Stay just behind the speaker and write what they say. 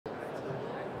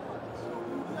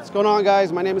What's going on,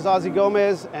 guys? My name is Ozzie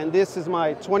Gomez, and this is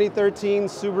my 2013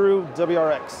 Subaru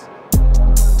WRX.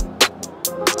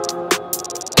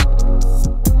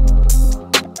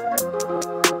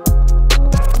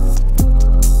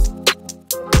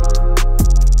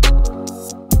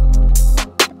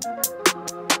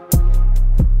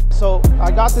 So I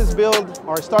got this build,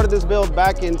 or I started this build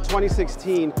back in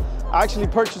 2016. I actually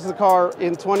purchased the car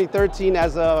in 2013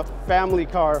 as a family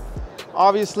car.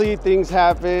 Obviously, things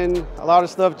happened, a lot of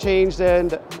stuff changed,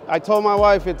 and I told my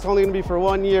wife it's only gonna be for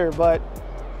 1 year, but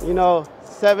you know,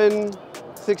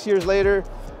 6 years later,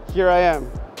 here I am.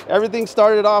 Everything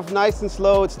started off nice and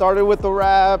slow. It started with the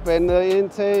wrap and the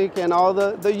intake and all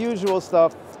the usual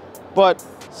stuff. But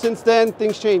since then,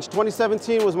 things changed.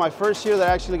 2017 was my first year that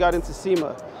I actually got into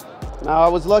SEMA. Now, I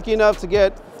was lucky enough to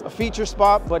get a feature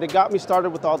spot, but it got me started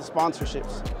with all the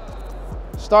sponsorships.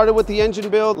 Started with the engine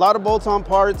build, a lot of bolt-on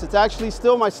parts. It's actually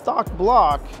still my stock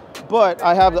block, but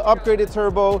I have the upgraded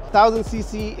turbo,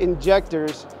 1000cc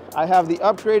injectors. I have the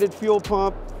upgraded fuel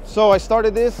pump. So I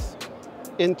started this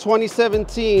in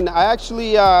 2017. I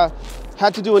actually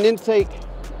had to do an intake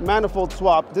manifold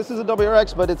swap. This is a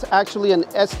WRX, but it's actually an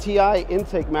STI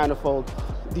intake manifold.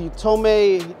 The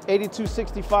TOMEI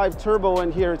 8265 turbo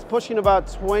in here, it's pushing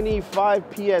about 25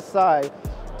 PSI.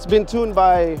 It's been tuned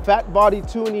by Fat Body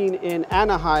Tuning in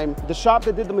Anaheim. The shop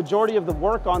that did the majority of the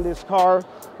work on this car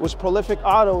was Prolific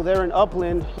Auto there in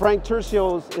Upland. Frank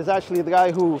Tercios is actually the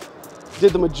guy who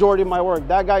did the majority of my work.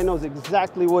 That guy knows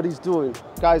exactly what he's doing.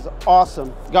 Guy's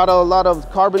awesome. Got a lot of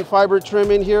carbon fiber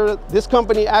trim in here. This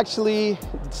company actually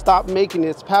stopped making it.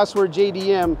 It's Password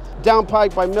JDM,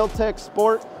 downpipe by Miltech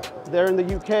Sport. They're in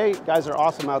the UK. Guys are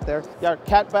awesome out there. Got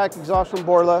catback exhaust from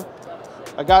Borla.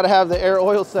 I gotta have the air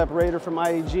oil separator from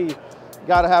IAG.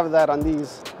 Gotta have that on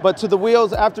these. But to the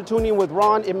wheels, after tuning with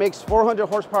Ron, it makes 400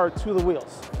 horsepower to the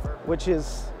wheels, which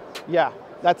is, yeah,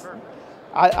 that's,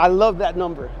 I love that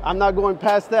number. I'm not going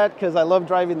past that because I love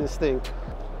driving this thing.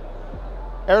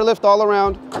 Airlift all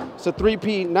around, it's a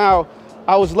 3P. Now,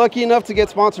 I was lucky enough to get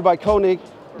sponsored by KONIG.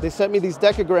 They sent me these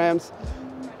DEKAGRAMs.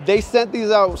 They sent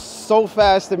these out so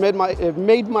fast, it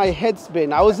made my head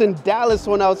spin. I was in Dallas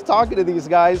when I was talking to these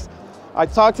guys. I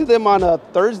talked to them on a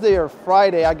Thursday or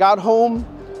Friday. I got home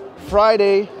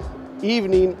Friday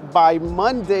evening. By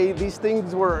Monday, these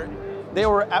things were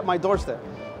at my doorstep.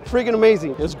 Freaking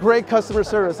amazing. It was great customer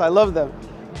service. I love them.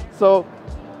 So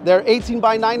they're 18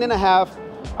 by 9.5.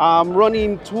 I'm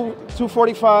running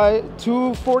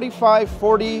 245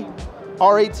 40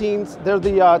 R18s. They're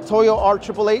the Toyo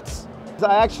R888s.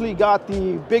 I actually got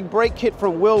the big brake kit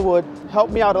from Willwood.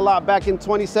 Helped me out a lot back in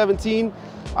 2017.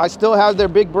 I still have their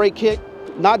big brake kit,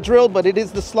 not drilled, but it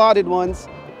is the slotted ones.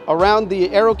 Around the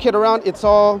aero kit around, it's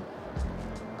all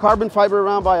carbon fiber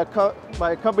around by a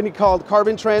company called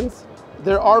Carbon Trends.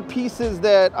 There are pieces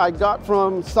that I got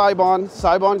from Saibon.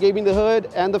 Saibon gave me the hood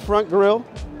and the front grille,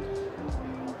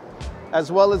 as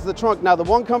well as the trunk. Now, the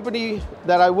one company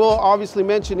that I will obviously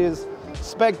mention is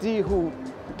SPEC-D, who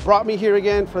brought me here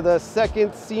again for the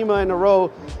second SEMA in a row.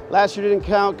 Last year didn't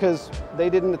count because they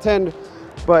didn't attend,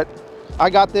 but I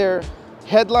got their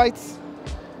headlights.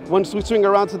 Once we swing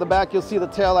around to the back, you'll see the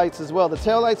taillights as well. The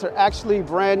taillights are actually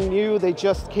brand new. They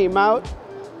just came out.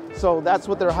 So that's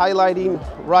what they're highlighting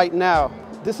right now.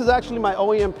 This is actually my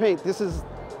OEM paint. This is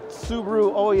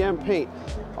Subaru OEM paint.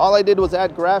 All I did was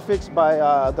add graphics by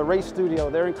the Race Studio.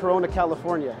 They're in Corona,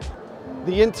 California.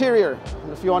 The interior,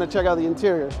 if you want to check out the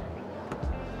interior.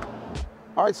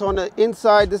 All right, so on the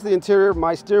inside, this is the interior.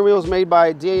 My steering wheel is made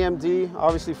by DAMD,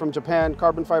 obviously from Japan.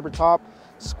 Carbon fiber top,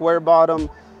 square bottom.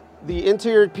 The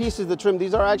interior pieces, the trim,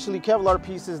 these are actually Kevlar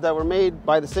pieces that were made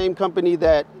by the same company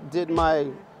that did my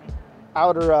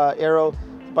outer aero,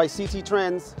 by CT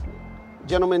Trends.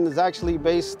 Gentleman is actually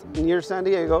based near San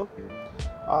Diego.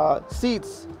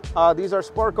 Seats, these are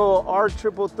Sparco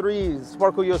R333s,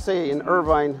 Sparco USA in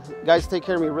Irvine. Guys take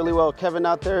care of me really well. Kevin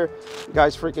out there,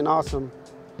 guy's freaking awesome.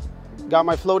 Got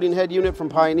my floating head unit from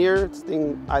Pioneer. This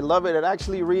thing, I love it. It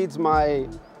actually reads my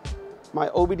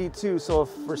OBD2, so if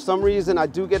for some reason I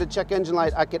do get a check engine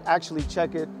light, I could actually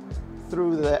check it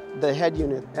through the head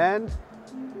unit. And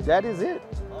that is it.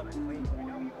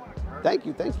 Thank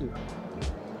you, thank you.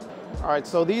 All right,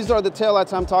 so these are the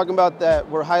taillights I'm talking about that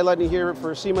we're highlighting here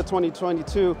for SEMA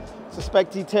 2022. It's a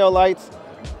SPEC-D taillights,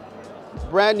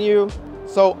 brand new.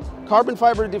 So carbon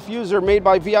fiber diffuser made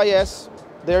by VIS.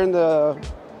 They're in the,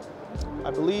 I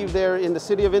believe they're in the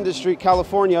City of Industry,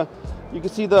 California. You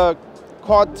can see the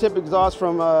quad tip exhaust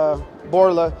from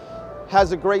Borla.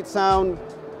 Has a great sound,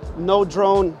 no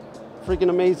drone, freaking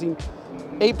amazing.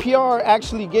 APR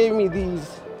actually gave me the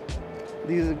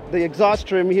exhaust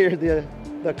trim here,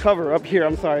 the cover up here,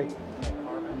 I'm sorry.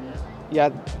 Yeah,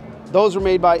 those were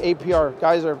made by APR.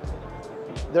 Guys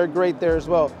they're great there as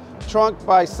well. Trunk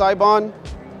by Sibon.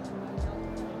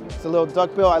 It's a little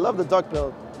duckbill. I love the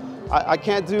duckbill. I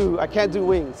can't do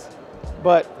wings,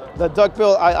 but the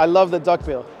duckbill, I love the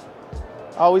duckbill.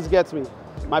 Always gets me.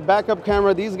 My backup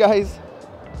camera, these guys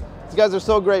are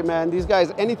so great, man. These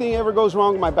guys, anything ever goes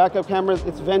wrong with my backup cameras,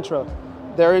 it's Ventra.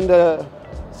 They're in the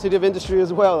City of Industry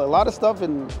as well. A lot of stuff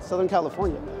in Southern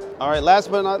California. All right, last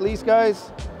but not least,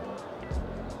 guys,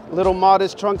 little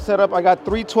modest trunk setup. I got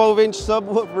 3 12-inch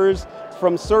subwoofers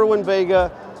from Cerwin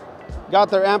Vega. Got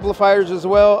their amplifiers as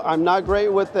well. I'm not great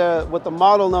with the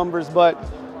model numbers, but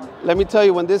let me tell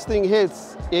you, when this thing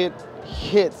hits, it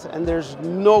hits and there's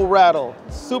no rattle.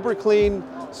 Super clean,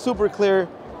 super clear.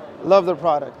 Love their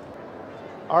product.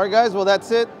 All right, guys, well,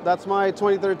 that's it. That's my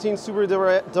 2013 Subaru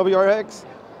WRX.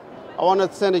 I want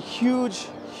to send a huge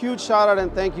shout out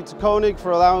and thank you to KONIG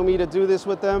for allowing me to do this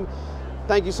with them.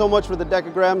 Thank you so much for the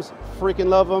DEKAGRAMs. Freaking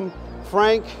love them.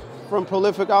 Frank from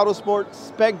Prolific Autosport,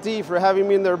 SPEC-D for having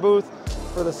me in their booth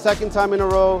for the 2nd time in a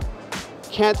row.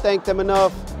 Can't thank them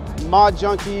enough. Mod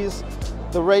Junkies,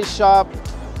 the Race Shop,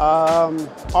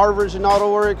 our Version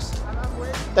Auto Works.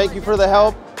 Thank you for the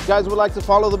help. If you guys would like to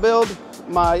follow the build,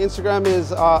 my Instagram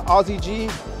is OzzieG_WRX.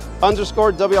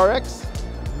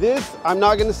 This, I'm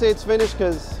not gonna say it's finished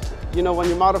because, you know, when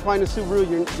you're modifying a Subaru,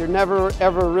 you're never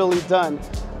ever really done.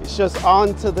 It's just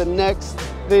on to the next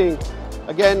thing.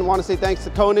 Again, want to say thanks to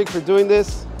KONIG for doing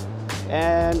this.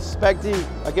 And SPEC-D,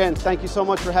 again, thank you so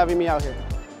much for having me out here.